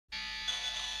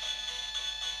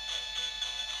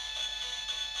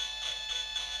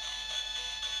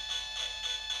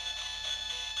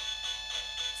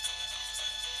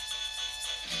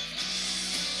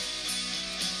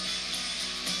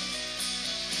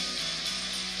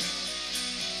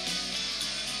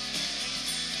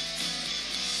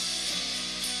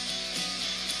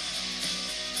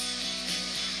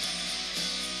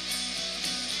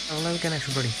Hello again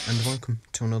everybody, and welcome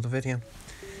to another video.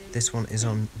 This one is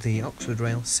on the Oxford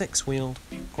Rail 6-wheeled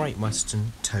Great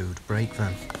Western towed brake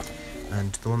van,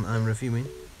 and the one that I'm reviewing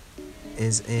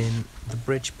is in the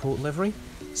Bridgeport livery,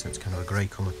 so it's kind of a grey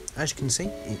colour. As you can see,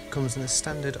 it comes in a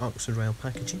standard Oxford Rail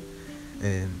packaging,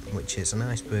 which is an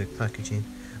iceberg packaging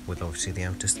with obviously the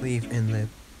outer sleeve in the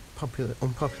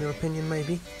unpopular opinion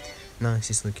maybe,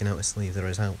 nicest looking outer sleeve there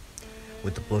is out,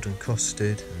 with the blood and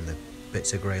custard and the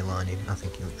bits of grey lining. I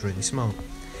think it looks really smart.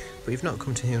 But you've not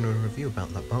come to hear a review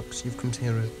about that box, you've come to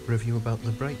hear a review about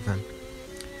the brake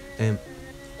van.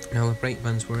 Now the brake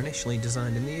vans were initially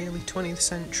designed in the early 20th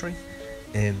century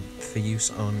for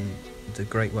use on the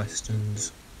Great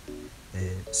Western's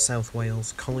South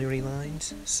Wales colliery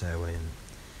lines, so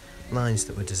lines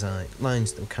that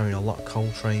were carrying a lot of coal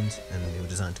trains, and they were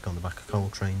designed to go on the back of coal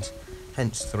trains,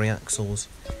 hence 3 axles.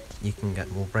 You can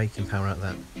get more braking power out of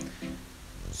that.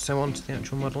 So on to the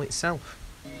actual model itself.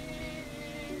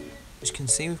 As you can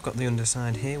see, we've got the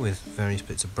underside here with various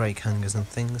bits of brake hangers and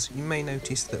things. You may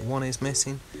notice that one is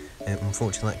missing.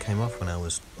 Unfortunately that came off when I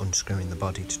was unscrewing the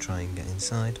body to try and get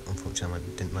inside. Unfortunately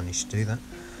I didn't manage to do that.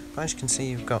 But as you can see,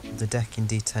 you've got the decking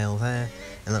detail there,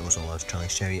 and that was all I was trying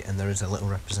to show you. And there is a little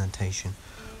representation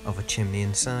of a chimney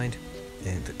inside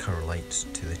that correlates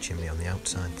to the chimney on the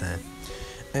outside there.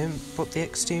 But the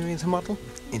exterior of the model,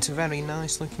 it's a very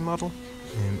nice looking model.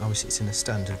 Obviously it's in a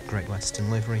standard Great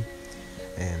Western livery.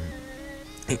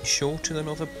 It's shorter than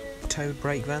other towed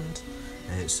brake vans,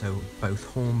 so both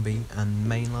Hornby and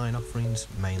Mainline offerings,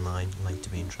 Mainline later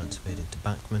being transferred into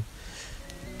Bachmann.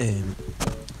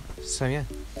 So yeah,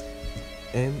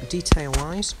 detail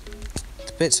wise,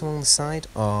 the bits along the side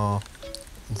are,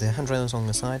 the handrails along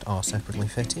the side are separately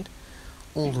fitted.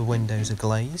 All the windows are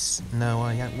glazed. Now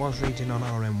I was reading on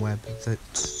RM Web that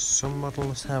some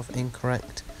models have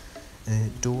incorrect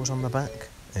doors on the back,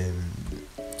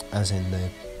 as in the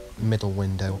middle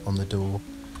window on the door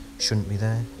shouldn't be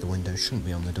there, the window shouldn't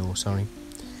be on the door, sorry,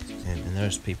 and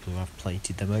there's people who have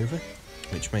plated them over,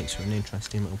 which makes for an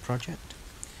interesting little project.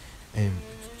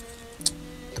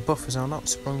 The buffers are not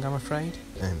sprung, I'm afraid,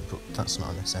 but that's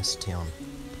not a necessity on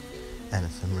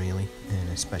anything really, and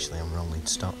especially on rolling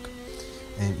stock.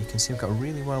 You can see we've got a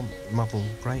really well modelled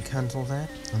brake handle there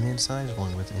on the inside,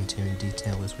 along with interior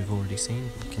detail as we've already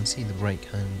seen. You can see the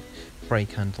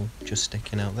brake handle just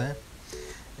sticking out there.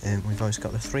 We've always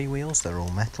got the 3 wheels, they're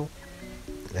all metal,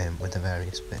 with the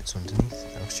various bits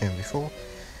underneath that I've shown before.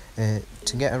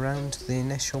 To get around the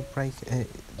initial brake,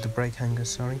 the brake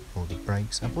hangers, or the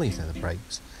brakes, I believe they're the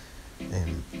brakes.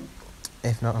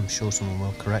 If not, I'm sure someone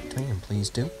will correct me, and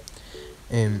please do.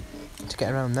 To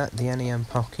get around that, the NEM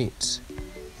pockets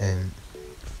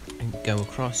go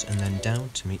across and then down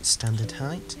to meet standard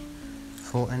height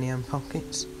for NEM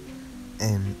pockets.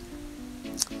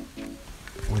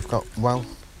 We've got well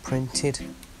printed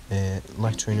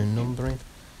lettering and numbering.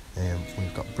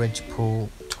 We've got Bridgeport,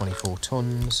 24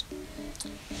 tons,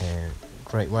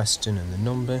 Great Western and the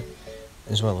number,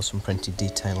 as well as some printed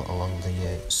detail along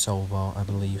the sole bar, I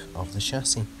believe, of the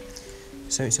chassis.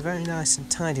 So it's a very nice and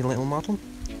tidy little model.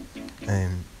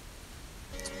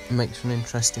 Makes for an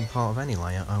interesting part of any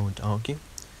layout, I would argue,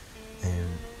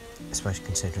 especially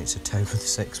considering it's a tow with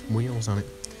 6 wheels on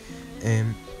it.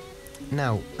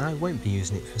 Now, I won't be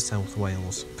using it for South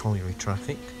Wales colliery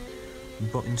traffic,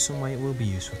 but in some way it will be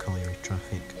used for colliery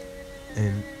traffic.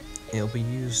 It'll be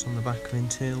used on the back of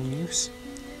internal use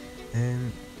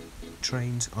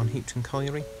trains on Heapton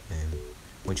Colliery,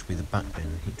 which will be the backbone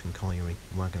of Heapton Colliery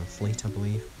wagon fleet, I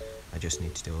believe. I just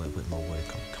need to do a little bit more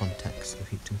work on context of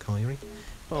Heapton Colliery,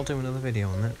 but I'll do another video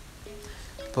on that.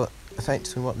 But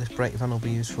effectively what this brake van will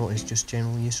be used for is just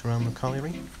general use around the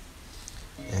colliery.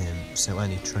 So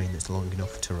any train that's long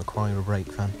enough to require a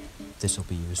brake van, this will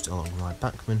be used along my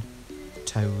Bachmann,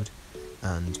 towed,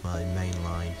 and my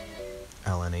Mainline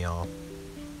LNER,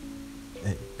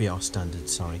 BR standard,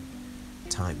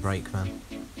 type brake van,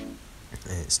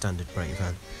 standard brake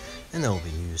van, and they'll be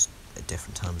used at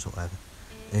different times, whatever.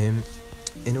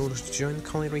 In order to join the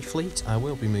colliery fleet, I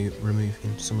will be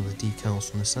removing some of the decals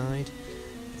from the side,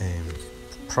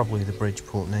 probably the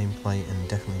Bridgeport nameplate and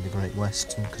definitely the Great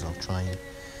Western, because I'll try and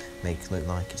make it look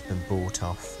like it's been bought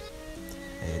off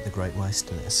the Great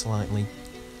Western at a slightly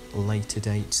later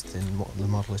date than what the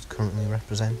model is currently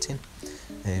representing.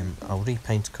 I'll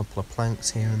repaint a couple of planks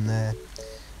here and there,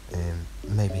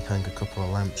 maybe hang a couple of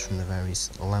lamps from the various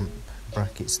lamp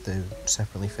brackets that are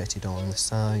separately fitted along the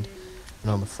side and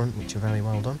on the front, which are very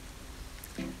well done.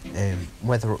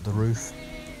 Weather up the roof,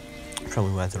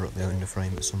 probably weather up the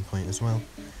underframe at some point as well.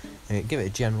 Give it a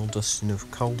general dusting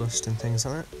of coal dust and things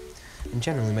like that, and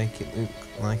generally make it look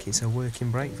like it's a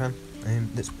working brake van.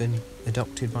 that's been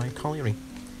adopted by a colliery.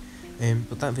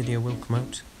 But that video will come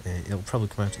out. It'll probably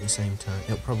come out at the same time.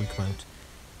 It'll probably come out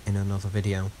in another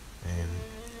video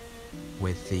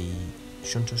with the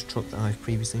shunters truck that I've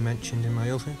previously mentioned in my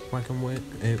other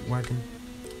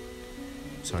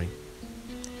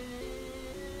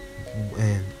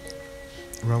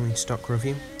rolling stock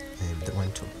review that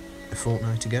went up a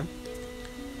fortnight ago.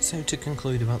 So to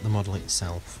conclude about the model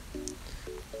itself,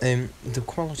 the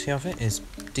quality of it is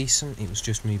decent. It was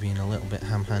just me being a little bit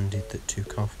ham-handed that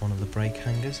took off one of the brake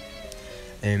hangers,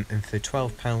 and for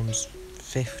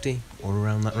 £12.50 or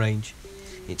around that range,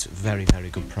 it's a very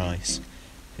good price.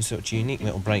 It's such a unique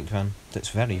little brake van that's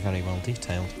very well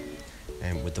detailed,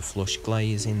 with the flush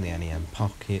glazing, the NEM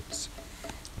pockets,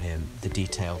 the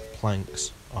detailed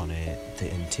planks on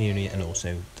the interior, and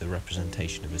also the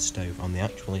representation of a stove on the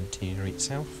actual interior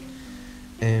itself.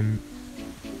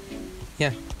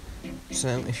 Yeah,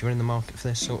 so if you're in the market for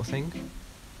this sort of thing,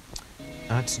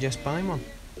 I'd suggest buying one.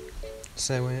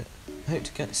 So I hope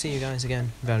to see you guys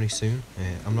again very soon.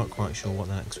 I'm not quite sure what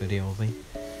the next video will be,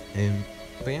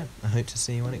 but yeah, I hope to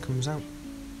see you when it comes out.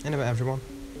 In a bit, everyone.